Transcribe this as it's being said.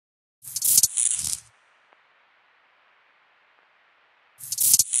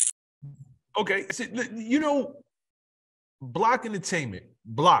Okay, so, you know, Block Entertainment,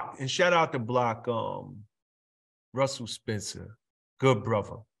 Block, and shout out to Block, Russell Spencer, good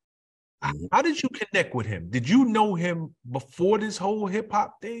brother. Mhm. How did you connect with him? Did you know him before this whole hip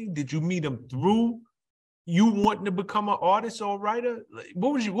hop thing? Did you meet him through you wanting to become an artist or writer? Like,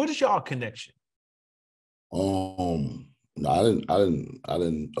 what is y'all connection? No, I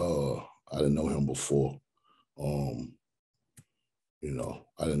didn't know him before. Um, you know,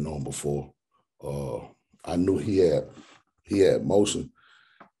 I didn't know him before. I knew he had motion,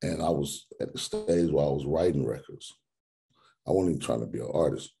 and I was at the stage where I was writing records. I wasn't even trying to be an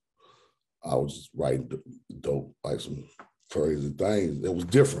artist. I was just writing dope, like some crazy things. It was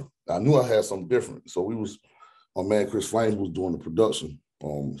different. I knew I had something different. So my man Chris Flames was doing the production.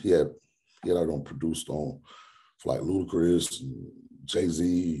 He had already produced on for like Ludacris, and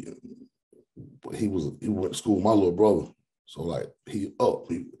Jay-Z. He went to school with my little brother. So like he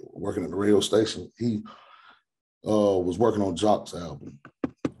working at the radio station. He was working on Jock's album.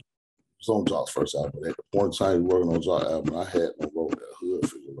 It was on Jock's first album. At the point in time he was working on Jock's album, I had no role that hood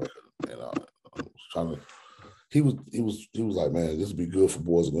figure record. And I was trying to, he was like, man, this would be good for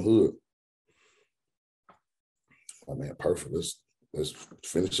Boyz In Da Hood. Like, man, perfect. Let's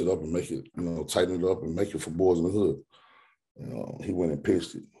finish it up and make it, you know, tighten it up and make it for Boyz In Da Hood. You know, he went and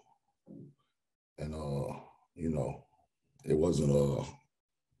pitched it. And you know, it wasn't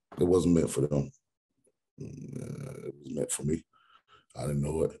meant for them. It was meant for me. I didn't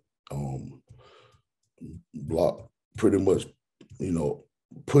know it. Block pretty much, you know,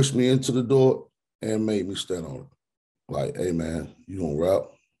 pushed me into the door and made me stand on it. Like, hey man, you gonna rap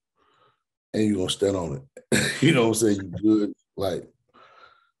and you gonna stand on it. You know what I'm saying? You good. Like,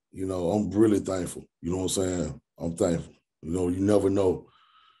 you know, I'm really thankful. You know what I'm saying? I'm thankful. You know, you never know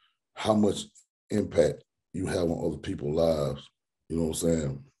how much impact you have on other people's lives. You know what I'm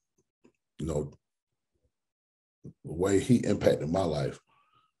saying? You know, the way he impacted my life.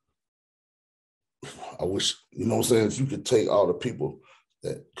 I wish, you know what I'm saying, if you could take all the people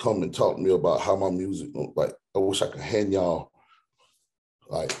that come and talk to me about how my music, like, I wish I could hand y'all,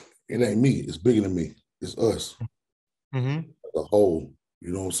 like, it ain't me, it's bigger than me, it's us, the whole,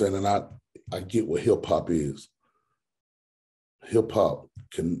 you know what I'm saying? And I get what hip hop is. Hip hop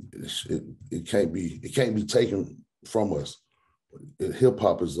it can't be taken from us. Hip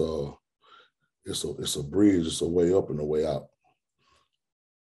hop is it's a bridge, it's a way up and a way out.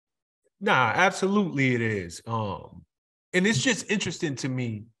 Nah, absolutely it is. And it's just interesting to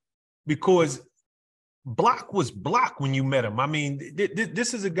me because Block was Block when you met him. I mean,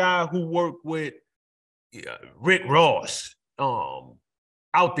 this is a guy who worked with Rick Ross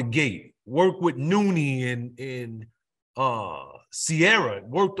out the gate, worked with Noonie and Sierra,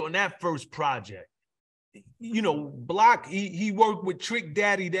 worked on that first project. You know, Block, he worked with Trick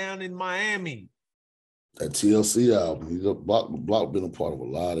Daddy down in Miami. That TLC album, Block been a part of a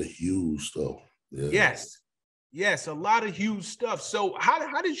lot of huge stuff. Yeah. Yes, a lot of huge stuff. So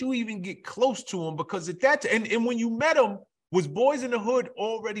how did you even get close to him? Because at that time, and when you met him, was Boyz In Da Hood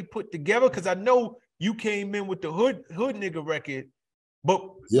already put together? Because I know you came in with the Hood Nigga record, but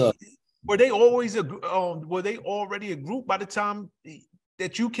yeah, were they always were they already a group by the time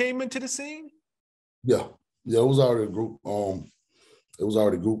that you came into the scene? Yeah, it was already a group. It was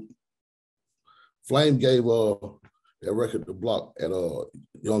already a group. Flame gave that record to Block at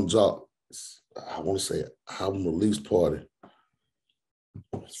Young Jock. I want to say album release party.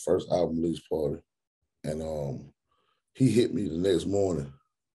 His first album release party, and he hit me the next morning.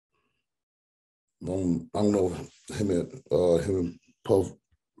 I don't know him and Puff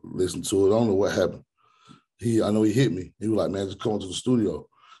listened to it. I don't know what happened. I know he hit me. He was like, man, just come to the studio.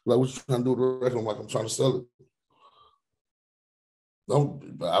 Like, what you trying to do with the record? I'm like, I'm trying to sell it. I'm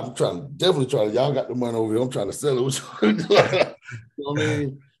definitely trying to, y'all got the money over here. I'm trying to sell it. You know what I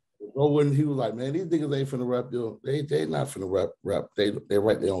mean? When he was like, man, these niggas ain't finna rap, they not finna rap. They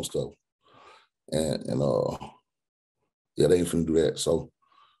write their own stuff. And yeah, they ain't finna do that. So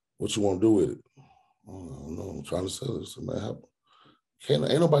what you want to do with it? I don't know. I'm trying to sell it. So, man,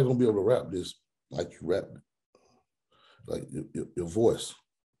 ain't nobody gonna be able to rap this like you rap it. Like your voice.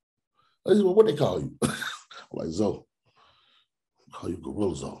 What they call you? I'm like, Zoe. I call you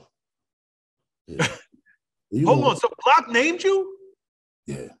Gorilla Zoe. Yeah. Hold on, so Block named you?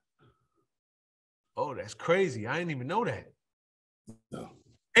 Yeah. Oh, that's crazy. I didn't even know that. No.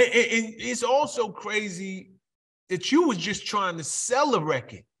 And it's also crazy that you was just trying to sell a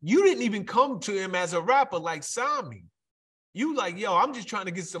record. You didn't even come to him as a rapper like Sami. You like, yo, I'm just trying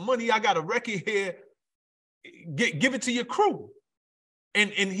to get some money. I got a record here. Give it to your crew.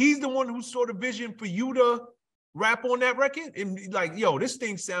 And he's the one who saw the vision for you to rap on that record and be like, yo, this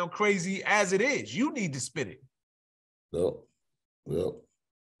thing sound crazy as it is. You need to spit it. Yep.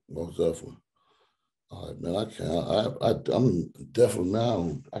 Most definitely. All right, man, I can't. I'm definitely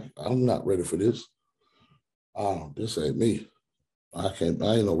now. I'm not ready for this. This ain't me. I ain't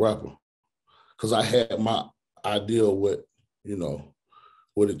no rapper. Cause I had my idea of what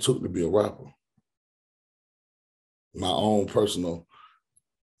it took to be a rapper. My own personal,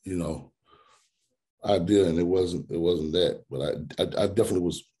 idea, and it wasn't that. But I definitely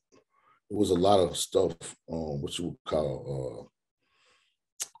was. It was a lot of stuff. What you would call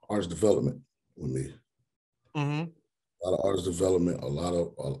artist development with me. Mm-hmm. A lot of artist development, a lot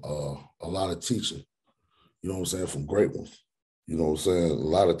of teaching. You know what I'm saying, from great ones. You know what I'm saying, a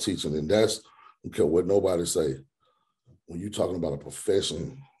lot of teaching, and that's, I don't care what nobody say. When you're talking about a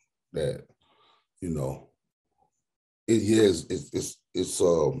profession that,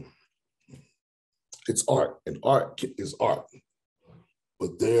 it's art, and art is art,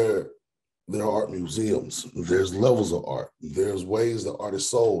 but there are art museums. There's levels of art. There's ways that art is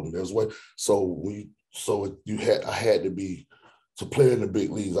sold. And there's ways. I had to be, to play in the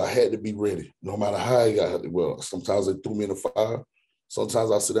big leagues, I had to be ready. No matter how I got. Well, sometimes they threw me in the fire. Sometimes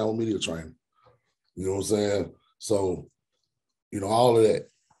I sit down with media training. You know what I'm saying? So, all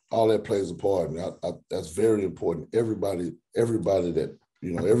that plays a part, and that's very important. Everybody that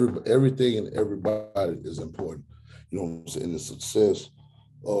everything and everybody is important. You know what I'm saying? The success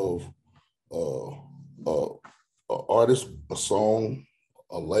of an artist, a song,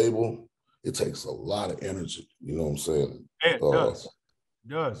 a label, it takes a lot of energy. You know what I'm saying? Yeah, it does. It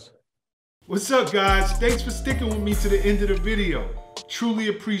does. What's up, guys? Thanks for sticking with me to the end of the video. Truly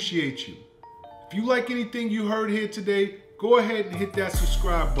appreciate you. If you like anything you heard here today, go ahead and hit that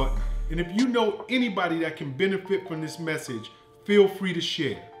subscribe button. And if you know anybody that can benefit from this message, feel free to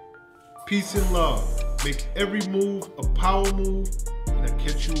share. Peace and love. Make every move a power move. And I'll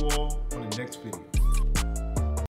catch you all on the next video.